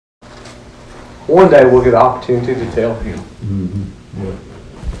one day we'll get an opportunity to tell him. Mm-hmm. Yeah.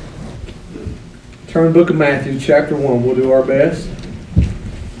 Turn to the book of Matthew, chapter 1. We'll do our best.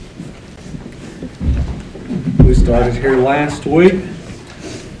 We started here last week.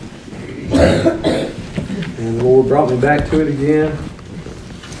 And the Lord brought me back to it again.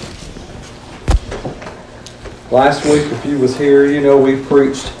 Last week, if you was here, you know we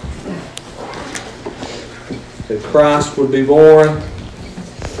preached that Christ would be born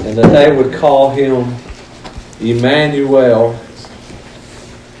and that they would call him Emmanuel.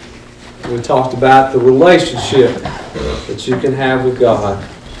 We talked about the relationship that you can have with God.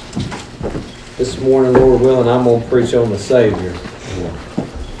 This morning, Lord willing, I'm going to preach on the Savior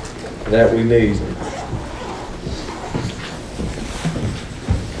that we need.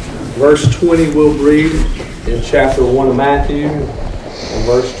 Verse 20 we'll read in chapter 1 of Matthew, and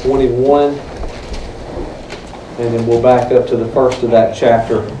verse 21, and then we'll back up to the first of that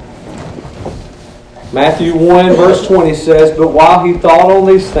chapter. Matthew 1 verse 20 says, "But while he thought on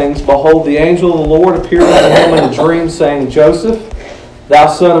these things, behold, the angel of the Lord appeared unto him in a dream, saying, Joseph, thou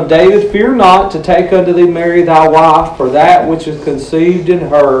son of David, fear not to take unto thee Mary thy wife, for that which is conceived in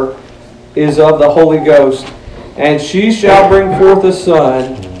her is of the Holy Ghost. And she shall bring forth a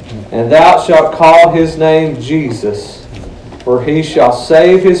son, and thou shalt call his name Jesus, for he shall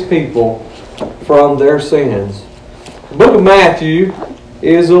save his people from their sins." The book of Matthew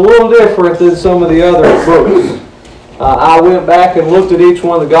is a little different than some of the other books. I went back and looked at each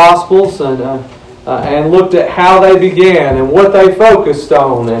one of the Gospels and looked at how they began and what they focused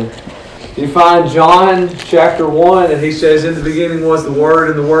on. And you find John chapter 1, and he says, "In the beginning was the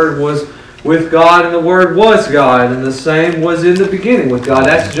Word, and the Word was with God, and the Word was God, and the same was in the beginning with God."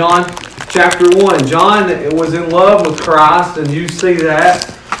 That's John chapter 1. John was in love with Christ, and you see that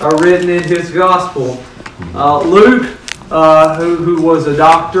written in his Gospel. Luke, who was a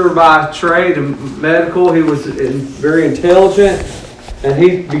doctor by trade, medical, he was very intelligent, and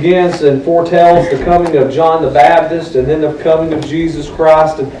he begins and foretells the coming of John the Baptist and then the coming of Jesus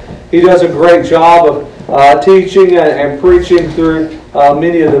Christ. And he does a great job of teaching and preaching through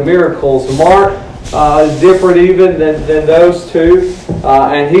many of the miracles. Mark is different even than those two,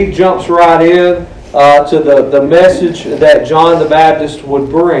 and he jumps right in to the message that John the Baptist would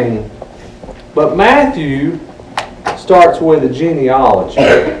bring. But Matthew starts with a genealogy.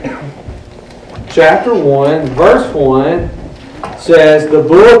 Chapter 1, verse 1 says, "The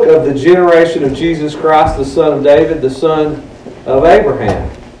book of the generation of Jesus Christ, the son of David, the son of Abraham."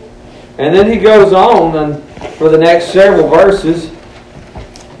 And then he goes on for the next several verses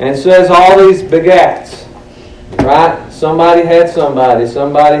and says all these begats. Right? Somebody had somebody,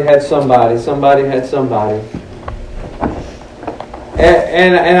 somebody had somebody, somebody had somebody.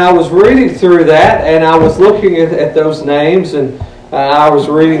 And I was reading through that, and I was looking at those names, and I was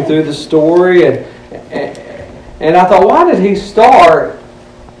reading through the story, and I thought, why did he start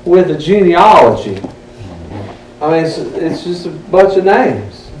with a genealogy? I mean, it's just a bunch of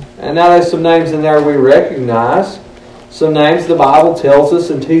names. And now there's some names in there we recognize, some names the Bible tells us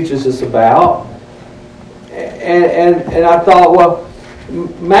and teaches us about. And I thought, well,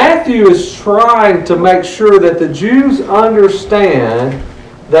 Matthew is trying to make sure that the Jews understand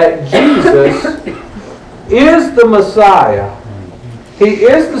that Jesus is the Messiah. He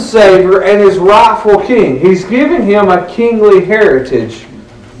is the Savior and his rightful King. He's giving him a kingly heritage.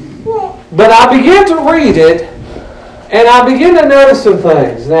 But I began to read it, and I began to notice some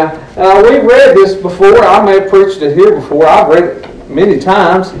things. Now, we read this before. I may have preached it here before. I've read it many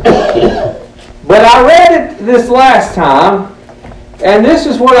times. But I read it this last time, and this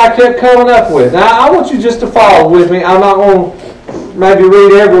is what I kept coming up with. Now, I want you just to follow with me. I'm not going to maybe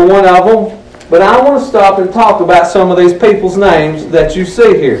read every one of them, but I want to stop and talk about some of these people's names that you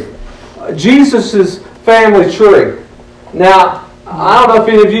see here. Jesus' family tree. Now, I don't know if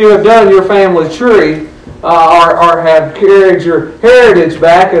any of you have done your family tree or have carried your heritage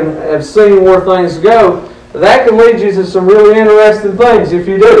back and have seen where things go. That can lead you to some really interesting things if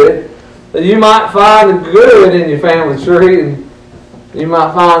you do it. You might find good in your family tree, and you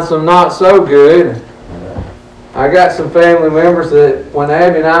might find some not so good. I got some family members that when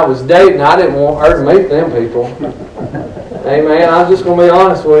Abby and I was dating, I didn't want her to meet them people. Hey man, I'm just going to be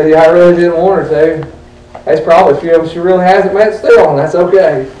honest with you. I really didn't want her to. There's probably a few of them she really hasn't met still, and that's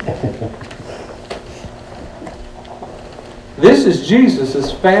okay. This is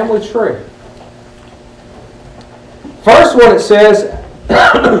Jesus' family tree. First one it says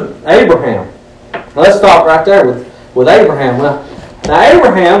Abraham. Let's stop right there with Abraham. Now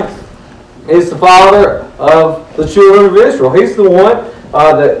Abraham is the father of the children of Israel. He's the one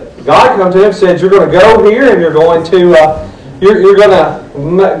that God come to him and said, you're going to go here and you're going to you're going to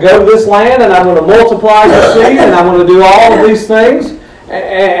go to this land, and I'm going to multiply your seed, and I'm going to do all of these things.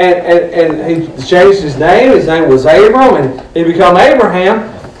 And he changed his name. His name was Abram, and he became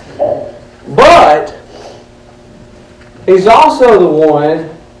Abraham. But he's also the one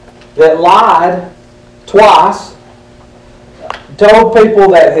that lied twice, told people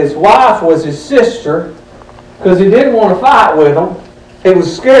that his wife was his sister because he didn't want to fight with them. He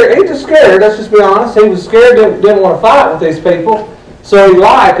was scared. He was scared, let's just be honest. He was scared, didn't want to fight with these people. So he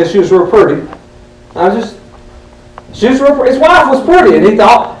lied because she was real pretty. She was real pretty. His wife was pretty, and he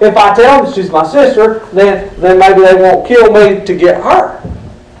thought, if I tell them she's my sister, then maybe they won't kill me to get her.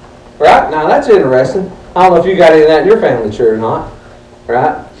 Right? Now that's interesting. I don't know if you got any of that in your family tree or not.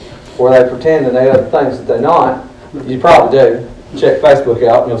 Right? Where they pretend and they other things that they're not. You probably do. Check Facebook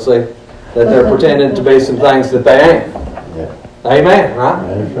out and you'll see that they're pretending to be some things that they ain't. Yeah. Amen, right?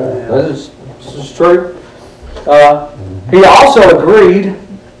 That's right. This is true. He also agreed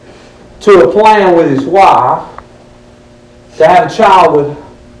to a plan with his wife to have a child with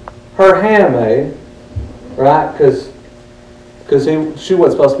her handmaid, right? Because she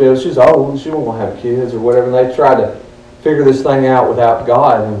wasn't supposed to be able, she was old, she wasn't going to have kids or whatever, and they tried to figure this thing out without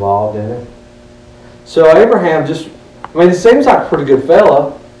God involved in it. So Abraham he seems like a pretty good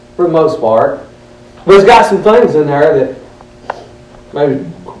fella for the most part, but he's got some things in there that maybe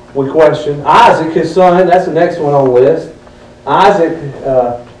we question. Isaac, his son, that's the next one on the list. Isaac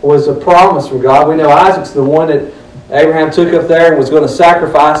was a promise from God. We know Isaac's the one that Abraham took up there and was going to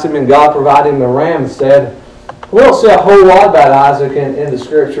sacrifice him, and God provided him a ram instead. We don't see a whole lot about Isaac in the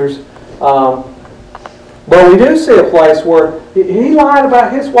Scriptures. But we do see a place where he lied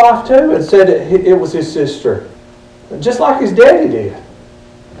about his wife too and said that it was his sister. Just like his daddy did.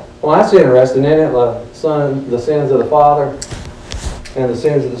 Well, that's interesting, isn't it? The sins of the father and the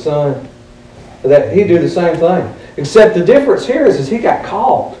sins of the son. That he do the same thing. Except the difference here is he got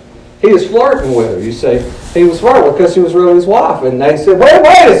caught. He was flirting with her, you see. He was flirting because she was really his wife. And they said, wait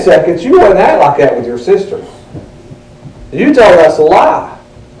a second, you wouldn't act like that with your sister. You told us a lie.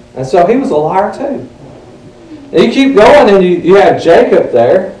 And so he was a liar too. And you keep going and you have Jacob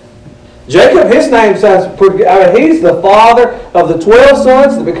there. Jacob, his name sounds pretty good. He's the father of the 12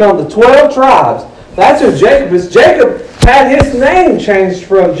 sons that become the 12 tribes. That's who Jacob is. Jacob had his name changed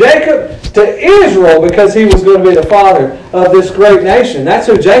from Jacob to Israel because he was going to be the father of this great nation. That's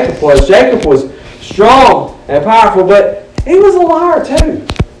who Jacob was. Jacob was strong and powerful, but he was a liar too.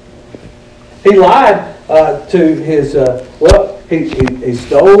 He lied to his, he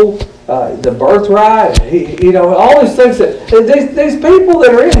stole the birthright. All these things that these people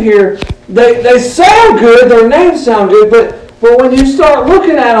that are in here, they sound good. Their names sound good, but when you start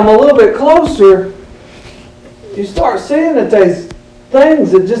looking at them a little bit closer, you start seeing that there's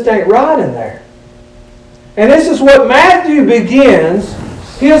things that just ain't right in there. And this is what Matthew begins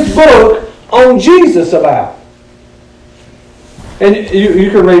his book on Jesus about. And you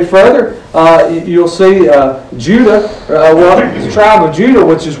can read further. You'll see Judah, the tribe of Judah,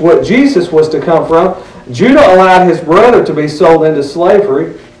 which is what Jesus was to come from. Judah allowed his brother to be sold into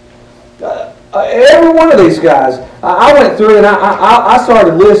slavery. Every one of these guys, I went through and I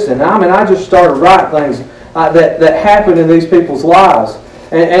started listening. I just started writing things that happened in these people's lives.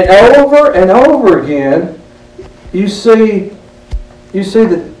 And over and over again, you see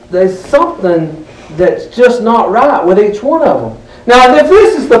that there's something that's just not right with each one of them. Now, if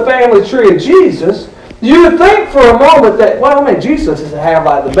this is the family tree of Jesus, you would think for a moment that, Jesus doesn't have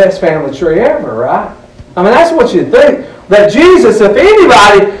like the best family tree ever, right? That's what you'd think. That Jesus, if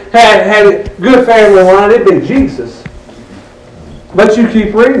anybody had a good family line, it'd be Jesus. But you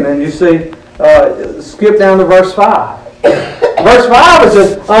keep reading and you see, skip down to verse 5. Verse 5 is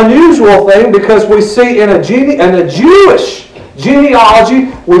an unusual thing because we see in a Jewish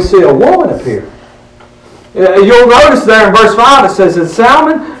genealogy, we see a woman appear. You'll notice there in verse 5 it says that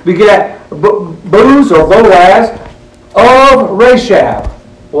Salmon begat Boaz or Boaz of Rachab.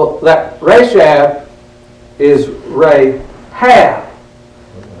 Well, that Rachab is Rahab.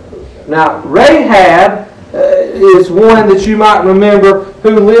 Now, Rahab is one that you might remember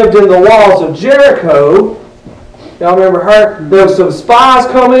who lived in the walls of Jericho. Y'all remember her? There were some spies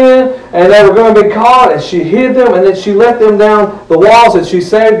come in and they were going to be caught and she hid them and then she let them down the walls and she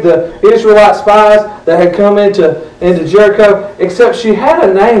saved the Israelite spies that had come into Jericho, except she had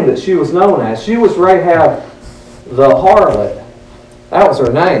a name that she was known as. She was Rahab the harlot. That was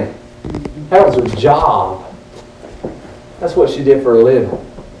her name. That was her job. That's what she did for a living.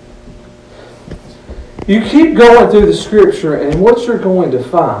 You keep going through the Scripture and what you're going to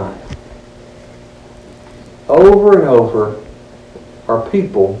find over and over are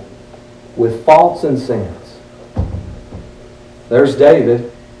people with faults and sins. There's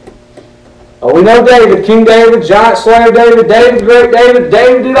David. Oh, we know David, King David, giant slayer David, David, great David.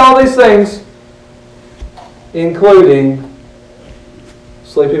 David did all these things, including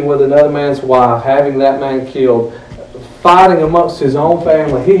sleeping with another man's wife, having that man killed, fighting amongst his own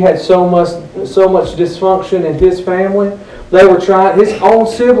family. He had so much dysfunction in his family. They were trying, his own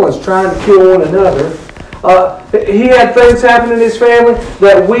siblings trying to kill one another. He had things happen in his family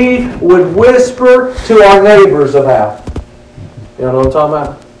that we would whisper to our neighbors about. You know what I'm talking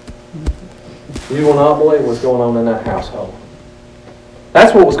about? You will not believe what's going on in that household.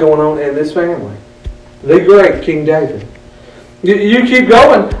 That's what was going on in this family. The great King David. You keep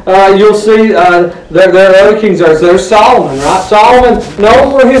going, you'll see there are other kings. There's Solomon, right? Solomon,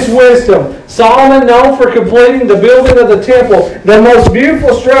 known for his wisdom. Solomon, known for completing the building of the temple. The most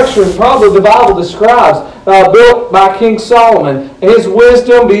beautiful structure, probably the Bible describes, built by King Solomon. His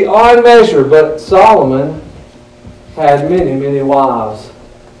wisdom beyond measure. But Solomon had many, many wives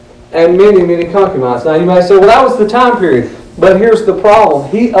and many, many concubines. Now you may say, well, that was the time period. But here's the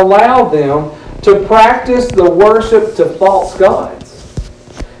problem. He allowed them to practice the worship to false gods.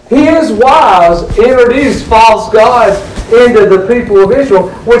 His wives introduced false gods into the people of Israel,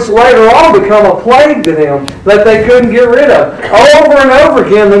 which later on become a plague to them that they couldn't get rid of. Over and over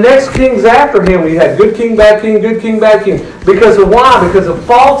again, the next kings after him, we had good king, bad king, good king, bad king. Because of why? Because of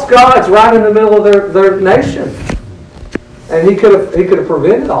false gods right in the middle of their nation. And he could have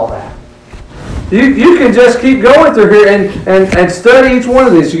prevented all that. You can just keep going through here and study each one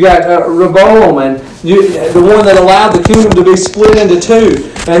of these. You got Rehoboam, and the one that allowed the kingdom to be split into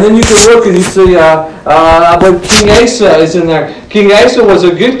two. And then you can look and you see, I believe King Asa is in there. King Asa was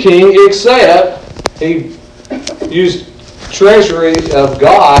a good king, except he used treasury of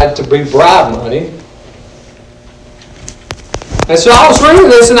God to be bribe money. And so I was reading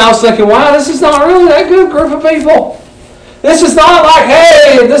this and I was thinking, wow, this is not really that good group of people. This is not like,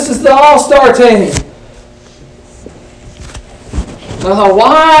 hey, this is the all-star team. I thought,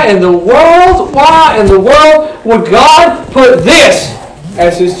 why in the world would God put this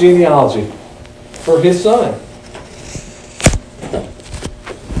as his genealogy for his son?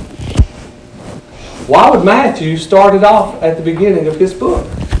 Why would Matthew start it off at the beginning of his book?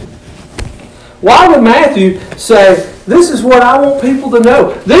 Why would Matthew say, this is what I want people to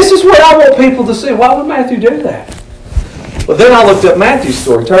know. This is what I want people to see. Why would Matthew do that? Well, then I looked up Matthew's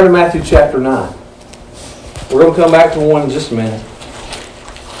story. Turn to Matthew chapter 9. We're going to come back to one in just a minute.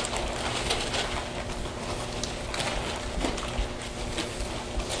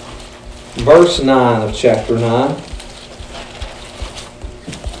 Verse 9 of chapter 9.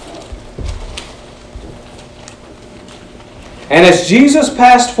 And as Jesus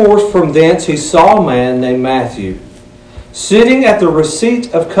passed forth from thence, he saw a man named Matthew, sitting at the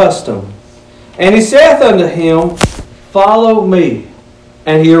receipt of custom. And he saith unto him, Follow me.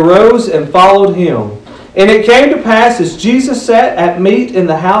 And he arose and followed him. And it came to pass, as Jesus sat at meat in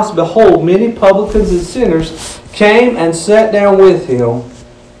the house, behold, many publicans and sinners came and sat down with him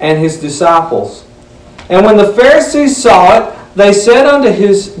and his disciples. And when the Pharisees saw it, they said unto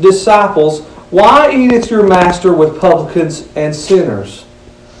his disciples, Why eateth your master with publicans and sinners?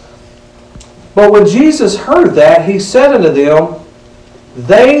 But when Jesus heard that, he said unto them,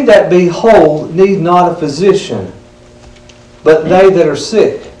 They that be whole need not a physician, but they that are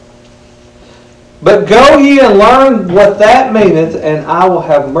sick. But go ye and learn what that meaneth, and I will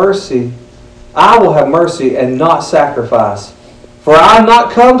have mercy. I will have mercy and not sacrifice. For I am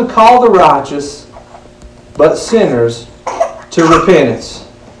not come to call the righteous, but sinners to repentance.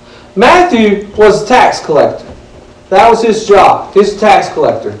 Matthew was a tax collector. That was his job. He was a tax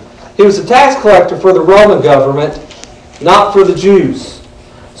collector. He was a tax collector for the Roman government, not for the Jews.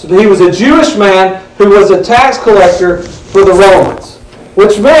 So he was a Jewish man who was a tax collector for the Romans,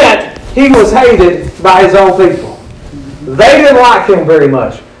 which meant he was hated by his own people. They didn't like him very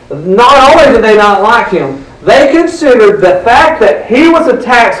much. Not only did they not like him, they considered the fact that he was a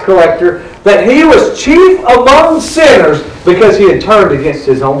tax collector, that he was chief among sinners because he had turned against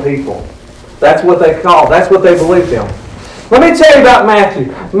his own people. That's what they called, that's what they believed him. Let me tell you about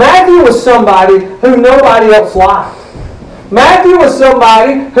Matthew. Matthew was somebody who nobody else liked. Matthew was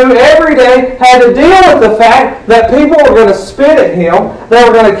somebody who every day had to deal with the fact that people were going to spit at him, they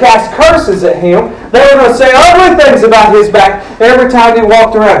were going to cast curses at him, they were going to say ugly things about his back every time he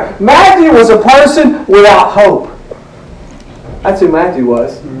walked around. Matthew was a person without hope. That's who Matthew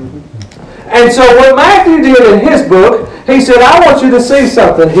was. And so what Matthew did in his book, he said, I want you to see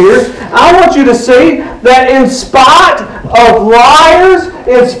something here. I want you to see that in spite of liars,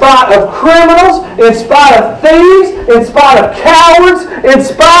 in spite of criminals, in spite of thieves, in spite of cowards, in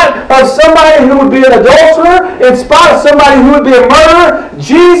spite of somebody who would be an adulterer, in spite of somebody who would be a murderer,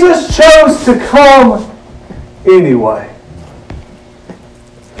 Jesus chose to come anyway.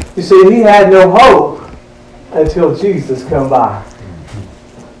 You see, he had no hope until Jesus come by.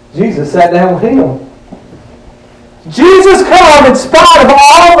 Jesus sat down with him. Jesus come in spite of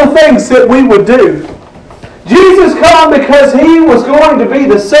all the things that we would do. Jesus come because he was going to be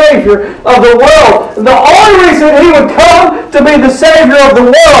the Savior of the world. The only reason he would come to be the Savior of the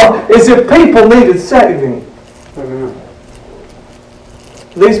world is if people needed saving.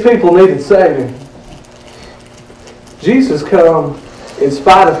 These people needed saving. Jesus come in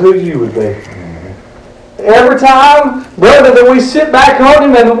spite of who you would be. Every time, brother, that we sit back on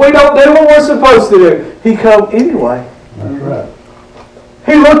him and we don't do what we're supposed to do, he come anyway. That's right.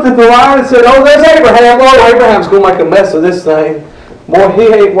 He looked at the lion and said, oh, there's Abraham. Oh, Abraham's going to make a mess of this thing. Boy,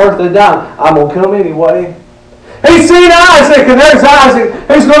 he ain't worth a dime. I'm going to come anyway. He's seen Isaac, and there's Isaac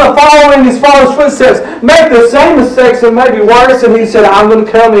who's going to follow in his father's footsteps, make the same mistakes and maybe worse, and he said, I'm going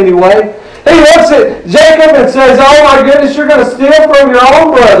to come anyway. He looks at Jacob and says, oh my goodness, you're going to steal from your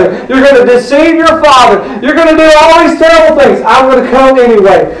own brother. You're going to deceive your father. You're going to do all these terrible things. I'm going to come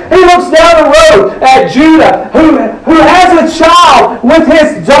anyway. He looks down the road at Judah, who has a child with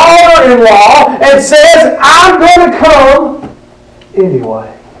his daughter-in-law, and says, I'm going to come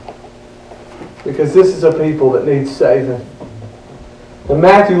anyway. Because this is a people that need saving. And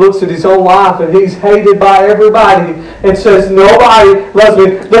Matthew looks at his own life and he's hated by everybody and says, nobody loves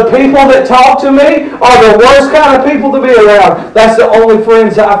me. The people that talk to me are the worst kind of people to be around. That's the only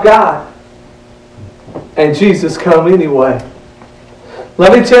friends I've got. And Jesus come anyway.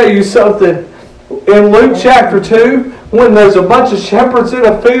 Let me tell you something. In Luke chapter 2, when there's a bunch of shepherds in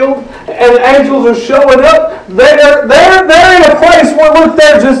a field and angels are showing up, they're in a place where, look,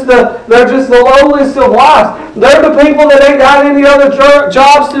 they're just the lowliest of lives. They're the people that ain't got any other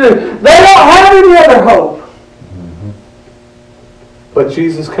jobs to do. They don't have any other hope. Mm-hmm. But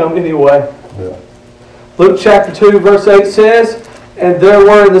Jesus come anyway. Yeah. Luke chapter 2 verse 8 says, and there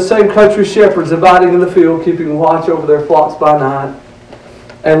were in the same country shepherds abiding in the field, keeping watch over their flocks by night.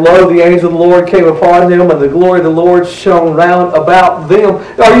 And lo, the angel of the Lord came upon them, and the glory of the Lord shone round about them.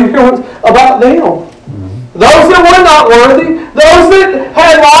 Are you hearing about them? Mm-hmm. Those that were not worthy, those that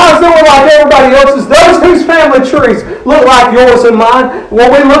had lives that were like everybody else's, those whose family trees look like yours and mine,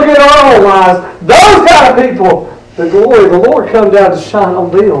 when we look at our own lives, those kind of people, the glory of the Lord come down to shine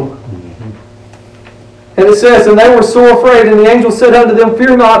on them. Mm-hmm. And it says, and they were sore afraid, and the angel said unto them,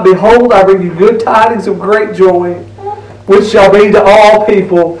 fear not, behold, I bring you good tidings of great joy, which shall be to all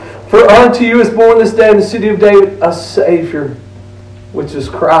people. For unto you is born this day in the city of David a Savior, which is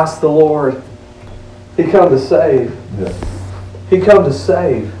Christ the Lord. He come to save. Yeah. He come to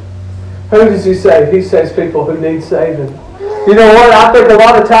save. Who does he save? He saves people who need saving. You know what? I think a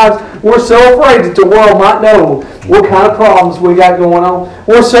lot of times we're so afraid that the world might know what kind of problems we got going on.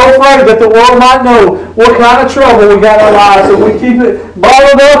 We're so afraid that the world might know what kind of trouble we got in our lives, and we keep it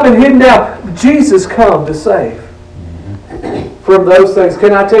bottled up and hidden down. Jesus come to save from those things.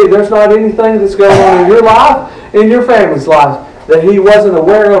 Can I tell you, there's not anything that's going on in your life, in your family's life, that he wasn't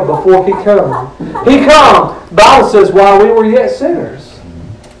aware of before he come. He come, the Bible says, while we were yet sinners,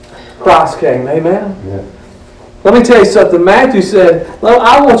 Christ came. Amen? Yeah. Let me tell you something. Matthew said,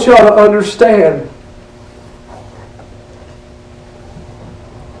 I want y'all to understand.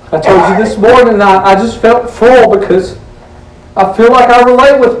 I told you this morning, I just felt full because I feel like I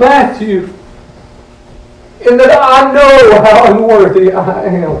relate with Matthew. And that I know how unworthy I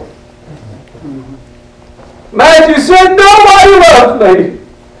am. Matthew said, nobody loved me.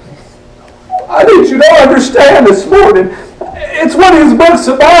 I need you to understand this morning. It's what his book's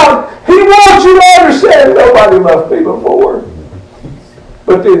about. He wants you to understand nobody loved me before.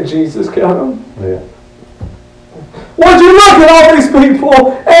 But then Jesus came. Yeah. Would you look at all these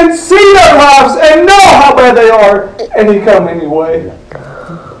people and see their lives and know how bad they are, and he come anyway.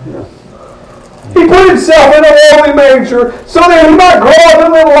 He put himself in a lowly manger so that he might grow up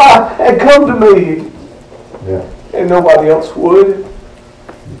and live a life and come to me. Yeah. And nobody else would.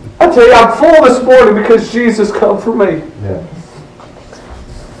 I tell you, I'm full this morning because Jesus come for me. Yeah.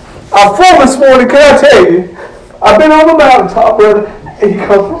 I'm full this morning, can I tell you? I've been on the mountaintop, brother, and he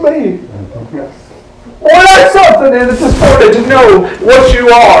come for me. Well, that's something in it this morning to know what you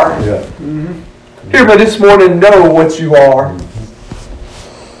are. Yeah. Mm-hmm. Hear me this morning, know what you are.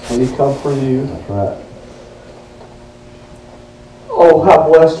 And he come for you. That's right. Oh, how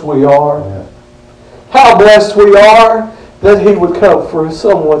blessed we are. Yeah. How blessed we are that he would come for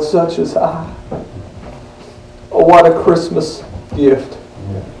someone such as I. Oh, what a Christmas gift.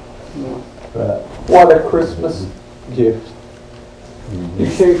 Right. What a Christmas gift. You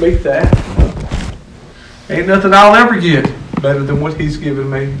can't beat that. Ain't nothing I'll ever get better than what He's given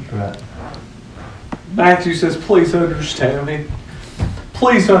me. Right. Matthew says, please understand me.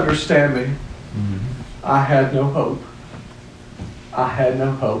 Please understand me. I had no hope. I had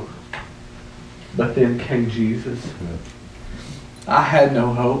no hope. But then came Jesus. I had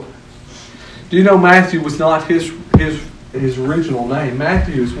no hope. Do you know Matthew was not his original name?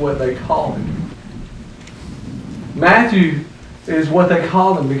 Matthew is what they call him. Matthew is what they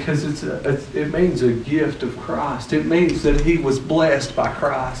call him because it means a gift of Christ. It means that he was blessed by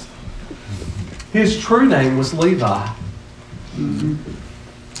Christ. His true name was Levi,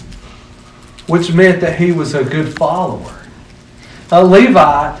 which meant that he was a good follower. A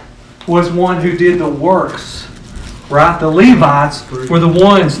Levite was one who did the works, right? The Levites were the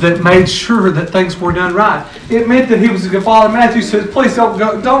ones that made sure that things were done right. It meant that he was a good follower. Matthew says, please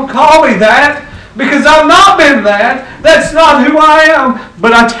don't call me that, because I've not been that. That's not who I am.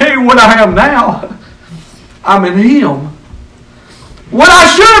 But I tell you what I am now. I'm in Him. What I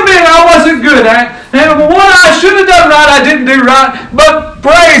should have been, I wasn't good at. And what I should have done right, I didn't do right. But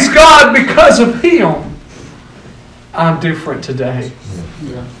praise God, because of Him, I'm different today.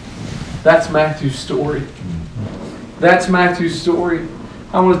 That's Matthew's story. That's Matthew's story.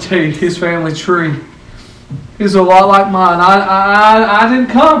 I want to tell you, his family tree is a lot like mine. I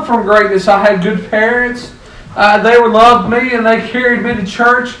didn't come from greatness. I had good parents. They loved me and they carried me to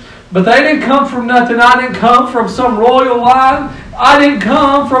church. But they didn't come from nothing. I didn't come from some royal line. I didn't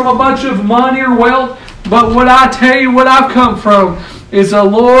come from a bunch of money or wealth. But what I tell you, what I've come from is a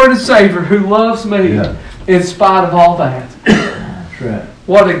Lord and Savior who loves me in spite of all that. That's right.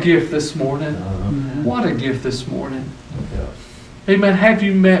 What a gift this morning. What a gift this morning. Amen. Have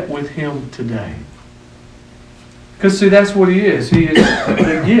you met with Him today? Because see, that's what He is. He is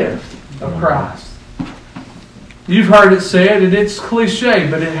the gift of Christ. You've heard it said, and it's cliche,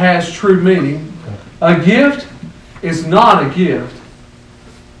 but it has true meaning. A gift is not a gift.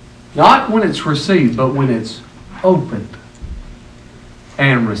 Not when it's received, but when it's opened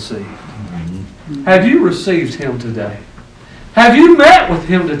and received. Have you received Him today? Have you met with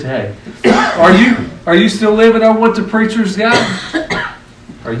Him today? Are you still living on what the preacher's got?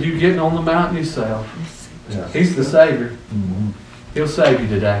 Are you getting on the mountain yourself? He's the Savior. He'll save you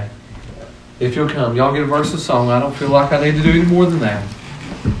today. If you'll come. Y'all get a verse of song. I don't feel like I need to do any more than that.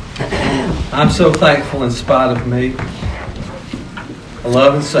 I'm so thankful in spite of me. A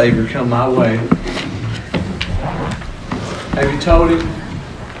loving Savior come my way. Have you told Him?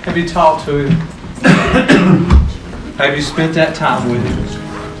 Have you talked to Him? Have you spent that time with Him?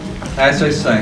 As they say,